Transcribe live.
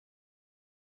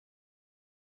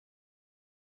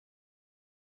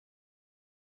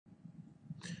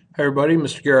Hi everybody,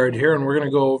 Mr. Garrett here, and we're going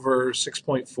to go over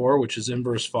 6.4, which is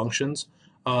inverse functions.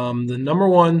 The number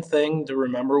one thing to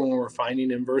remember when we're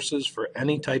finding inverses for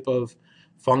any type of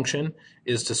function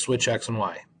is to switch x and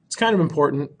y. It's kind of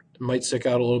important. It might stick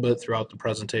out a little bit throughout the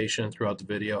presentation, throughout the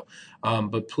video,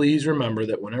 but please remember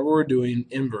that whenever we're doing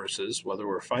inverses, whether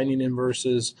we're finding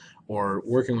inverses or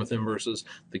working with inverses,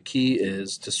 the key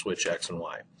is to switch x and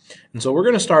y. And so we're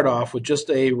going to start off with just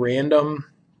a random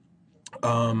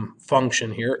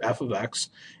function here, f of x.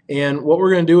 And what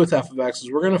we're going to do with f of x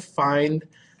is we're going to find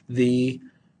the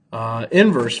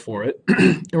inverse for it.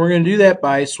 And we're going to do that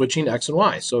by switching x and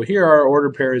y. So here our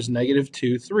order pair is negative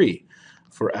 2, 3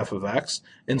 for f of x.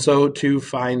 And so to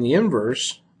find the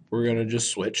inverse, we're going to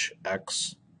just switch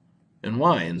x and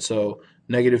y. And so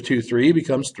negative 2, 3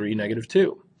 becomes 3, negative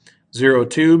 2. 0,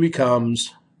 2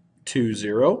 becomes 2,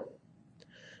 0.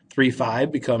 3,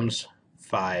 5 becomes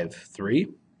 5, 3.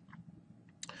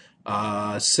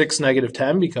 6, negative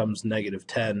 10 becomes negative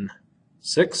 10,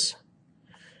 6.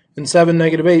 And 7,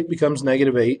 negative 8 becomes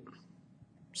negative 8,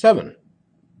 7.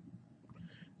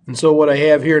 And so what I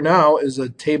have here now is a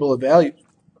table of values,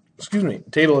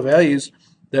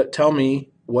 that tell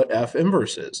me what f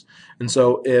inverse is. And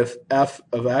so if f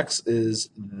of x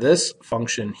is this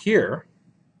function here,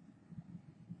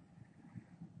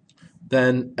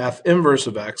 then f inverse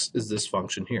of x is this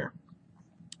function here.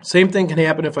 Same thing can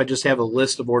happen if I just have a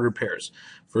list of ordered pairs.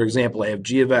 For example, I have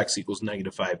g of x equals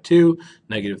negative 5, 2,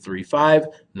 negative 3, 5,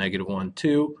 negative 1,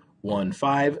 2, 1,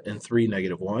 5, and 3,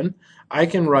 negative 1. I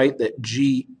can write that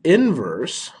g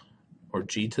inverse, or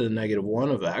g to the negative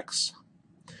 1 of x,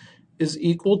 is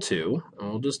equal to, and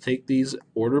we'll just take these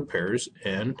ordered pairs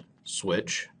and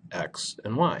switch x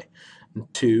and y.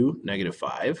 2, negative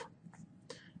 5,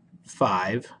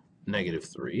 5, negative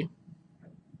 3,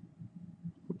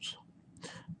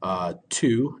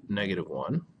 2, negative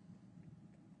 1,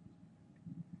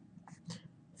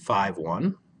 5,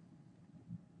 1,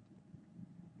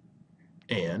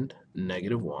 and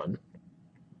negative 1,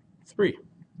 3.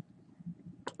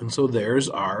 And so there's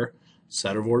our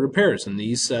set of ordered pairs, and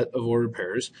these set of ordered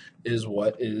pairs is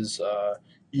what is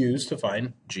used to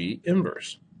find G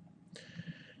inverse.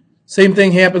 Same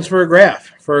thing happens for a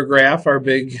graph. For a graph, our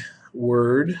big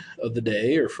word of the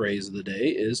day or phrase of the day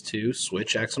is to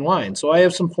switch x and y. And so I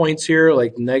have some points here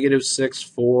like negative 6,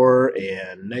 4,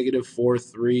 and negative 4,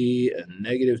 3, and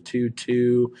negative 2,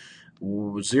 2,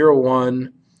 0,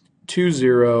 1, 2,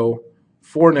 0,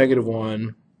 4, negative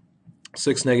 1,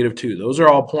 6, negative 2. Those are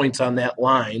all points on that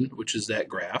line, which is that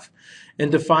graph.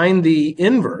 And to find the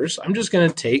inverse, I'm just going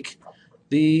to take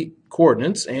the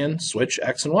coordinates and switch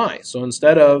x and y. So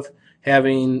instead of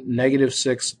having negative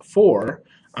 6, 4,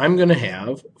 I'm going to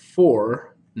have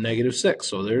 4, negative 6.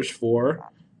 So there's 4,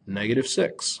 negative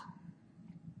 6.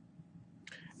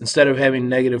 Instead of having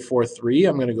negative 4, 3,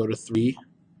 I'm going to go to 3,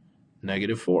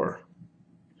 negative 4.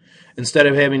 Instead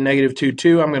of having negative 2,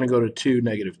 2, I'm going to go to 2,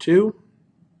 negative 2.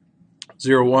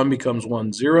 0, 1 becomes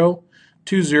 1, 0.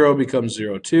 2, 0 becomes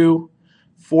 0, 2.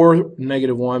 4,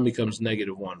 negative 1 becomes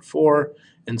negative 1, 4.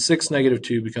 And 6, negative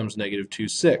 2 becomes negative 2,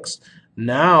 6.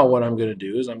 Now what I'm going to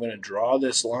do is I'm going to draw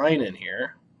this line in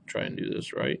here. Try and do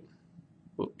this right.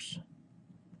 Whoops.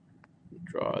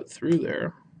 Draw it through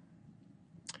there.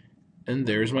 And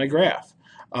there's my graph.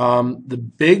 The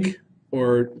big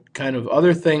or kind of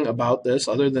other thing about this,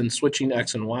 other than switching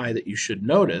x and y, that you should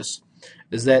notice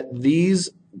is that these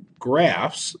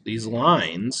graphs, these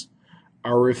lines,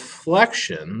 are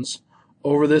reflections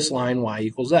over this line y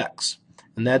equals x.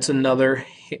 And that's another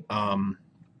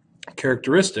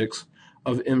characteristics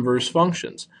of inverse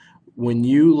functions. When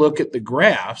you look at the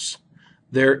graphs,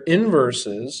 their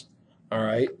inverses, all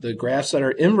right, the graphs that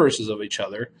are inverses of each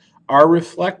other are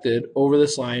reflected over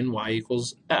this line y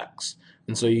equals x.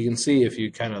 And so you can see if you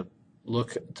kind of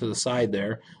look to the side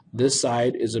there, this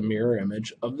side is a mirror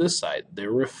image of this side.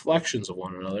 They're reflections of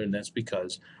one another, and that's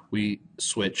because we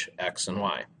switch x and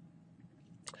y.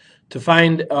 To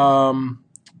find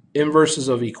inverses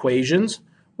of equations,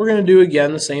 we're going to do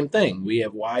again the same thing. We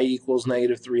have y equals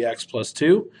negative 3x plus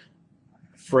 2.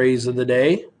 Phrase of the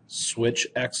day, switch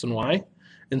x and y.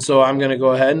 And so I'm going to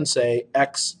go ahead and say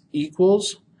x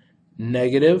equals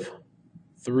negative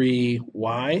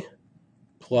 3y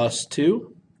plus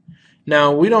 2.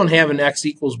 Now, we don't have an x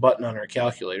equals button on our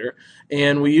calculator,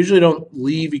 and we usually don't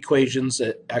leave equations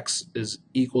that x is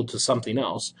equal to something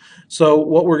else. So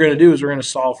what we're going to do is we're going to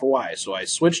solve for y. So I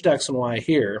switched x and y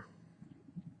here.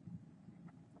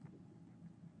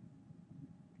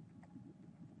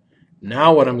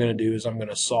 Now what I'm going to do is I'm going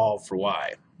to solve for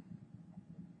y.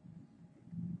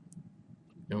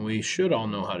 And we should all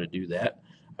know how to do that.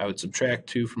 I would subtract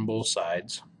 2 from both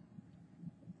sides.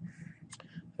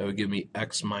 That would give me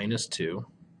x minus 2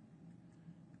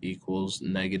 equals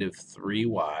negative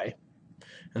 3y.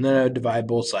 And then I would divide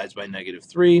both sides by negative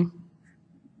 3.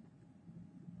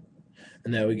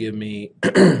 And that would give me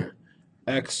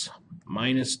x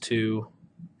minus 2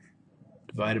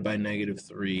 divided by negative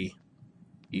 3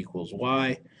 equals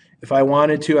y. If I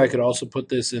wanted to, I could also put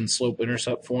this in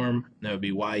slope-intercept form. That would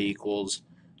be y equals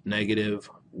negative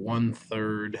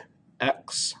 1/3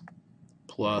 x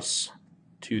plus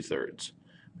 2/3,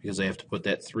 because I have to put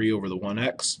that 3 over the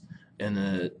 1x and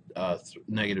the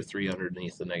negative 3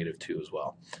 underneath the negative 2 as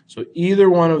well. So either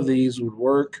one of these would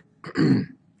work.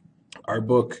 Our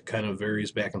book kind of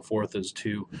varies back and forth as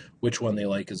to which one they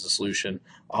like as a solution.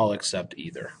 I'll accept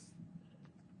either.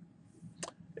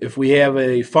 If we have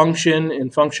a function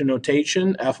in function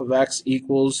notation, f of x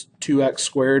equals 2x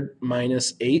squared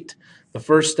minus 8, the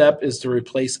first step is to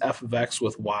replace f of x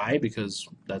with y, because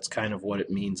that's kind of what it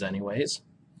means anyways.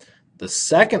 The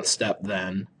second step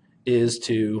then is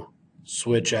to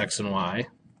switch x and y.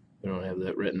 We don't have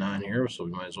that written on here, so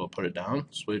we might as well put it down.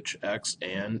 Switch x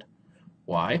and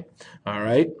y. All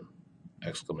right,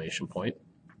 exclamation point.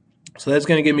 So that's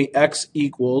going to give me x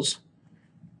equals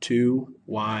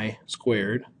 2y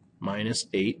squared minus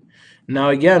 8. Now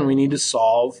again, we need to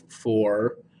solve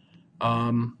for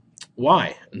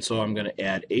y. And so I'm going to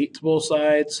add 8 to both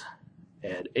sides,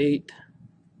 add 8,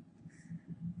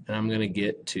 and I'm going to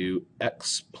get to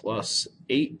x plus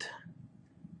 8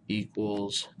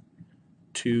 equals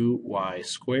 2y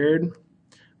squared.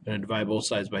 I'm going to divide both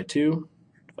sides by 2,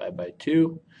 divide by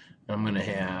 2. And I'm going to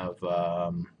have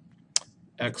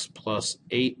x plus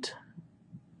 8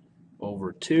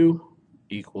 over 2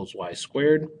 equals y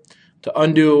squared. To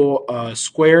undo a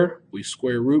square, we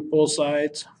square root both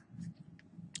sides.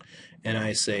 And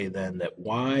I say then that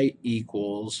y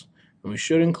equals, and we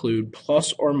should include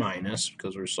plus or minus,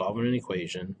 because we're solving an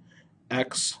equation,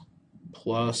 x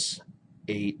plus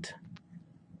 8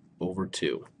 over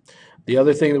 2. The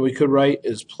other thing that we could write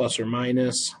is plus or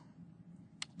minus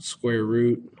square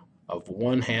root of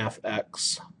 1/2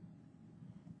 x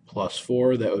plus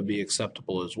 4. That would be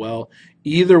acceptable as well.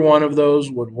 Either one of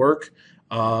those would work.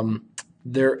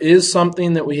 There is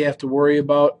something that we have to worry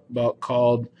about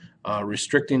called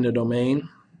restricting the domain,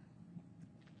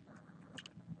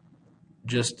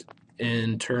 just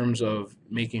in terms of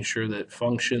making sure that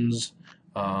functions,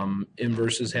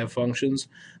 inverses have functions.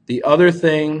 The other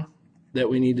thing that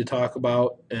we need to talk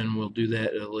about, and we'll do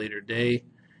that at a later day,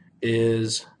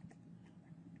 is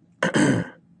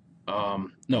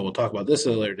no, we'll talk about this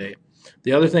at a later date.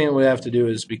 The other thing that we have to do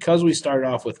is, because we started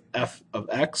off with f of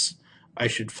x, I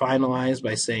should finalize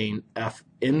by saying f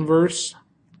inverse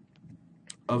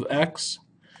of x,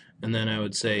 and then I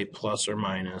would say plus or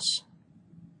minus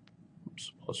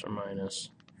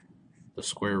the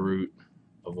square root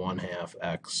of 1/2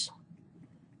 x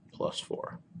plus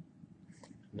 4.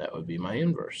 And that would be my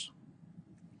inverse.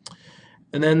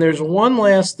 And then there's one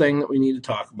last thing that we need to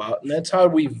talk about, and that's how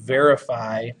we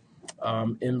verify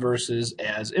inverses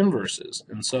as inverses.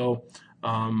 And so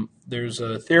there's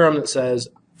a theorem that says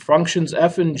functions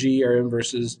f and g are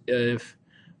inverses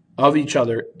of each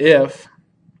other if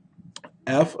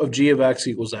f of g of x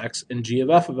equals x and g of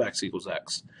f of x equals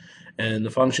x. And the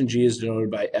function g is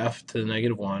denoted by f to the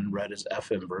negative 1, read as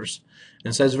f inverse.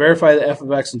 And it says verify that f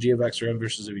of x and g of x are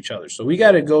inverses of each other. So we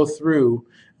got to go through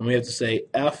and we have to say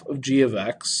f of g of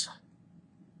x,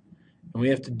 and we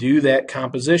have to do that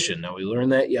composition. Now we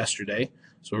learned that yesterday,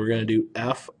 so we're going to do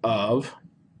f of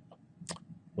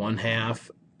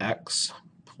 1/2 x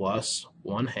plus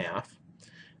 1/2.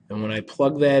 And when I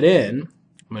plug that in,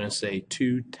 I'm going to say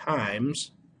 2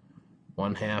 times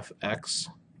 1/2 x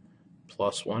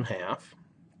plus 1/2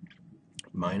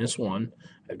 minus 1.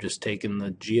 I've just taken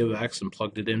the g of x and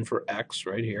plugged it in for x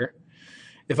right here.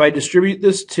 If I distribute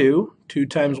this 2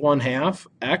 times 1/2,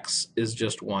 x is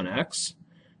just 1x.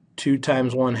 2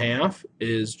 times 1/2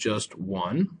 is just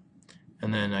 1.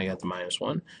 And then I got the minus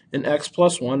 1. And x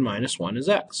plus 1 minus 1 is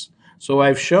x. So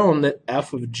I've shown that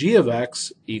f of g of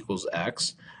x equals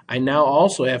x. I now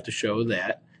also have to show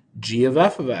that g of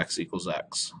f of x equals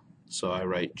x. So I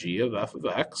write g of f of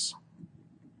x.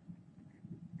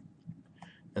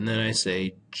 And then I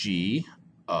say g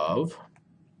of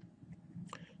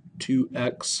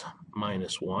 2x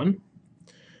minus 1.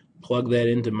 Plug that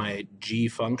into my g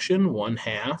function,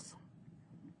 1/2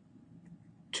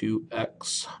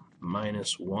 2x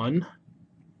minus 1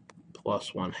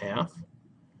 plus 1/2.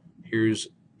 Here's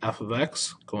f of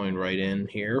x going right in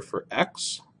here for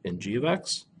x in g of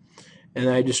x. And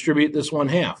I distribute this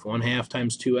 1/2. 1/2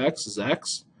 times 2x is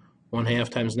x. 1/2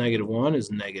 times negative 1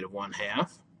 is negative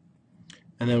 1/2.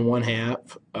 and then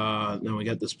 1/2. Then we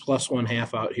got this plus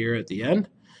 1/2 out here at the end.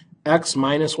 X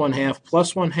minus 1/2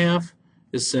 plus 1/2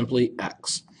 is simply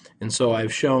x. And so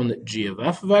I've shown that g of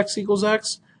f of x equals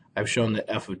x. I've shown that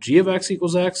f of g of x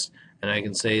equals x. And I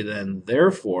can say then,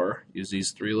 therefore, use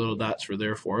these 3 little dots for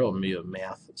therefore. It'll be a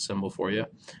math symbol for you.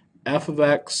 F of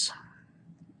x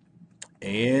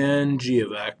and g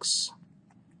of x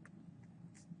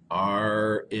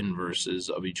are inverses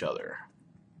of each other.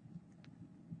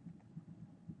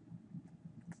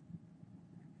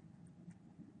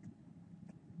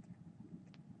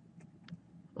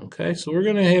 Okay, so we're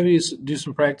going to have you do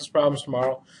some practice problems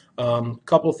tomorrow.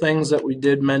 Couple things that we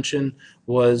did mention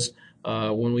was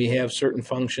when we have certain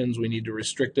functions, we need to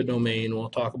restrict a domain. We'll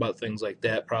talk about things like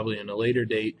that probably in a later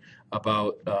date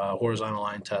about horizontal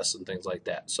line tests and things like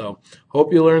that. So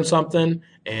hope you learned something,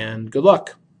 and good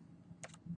luck.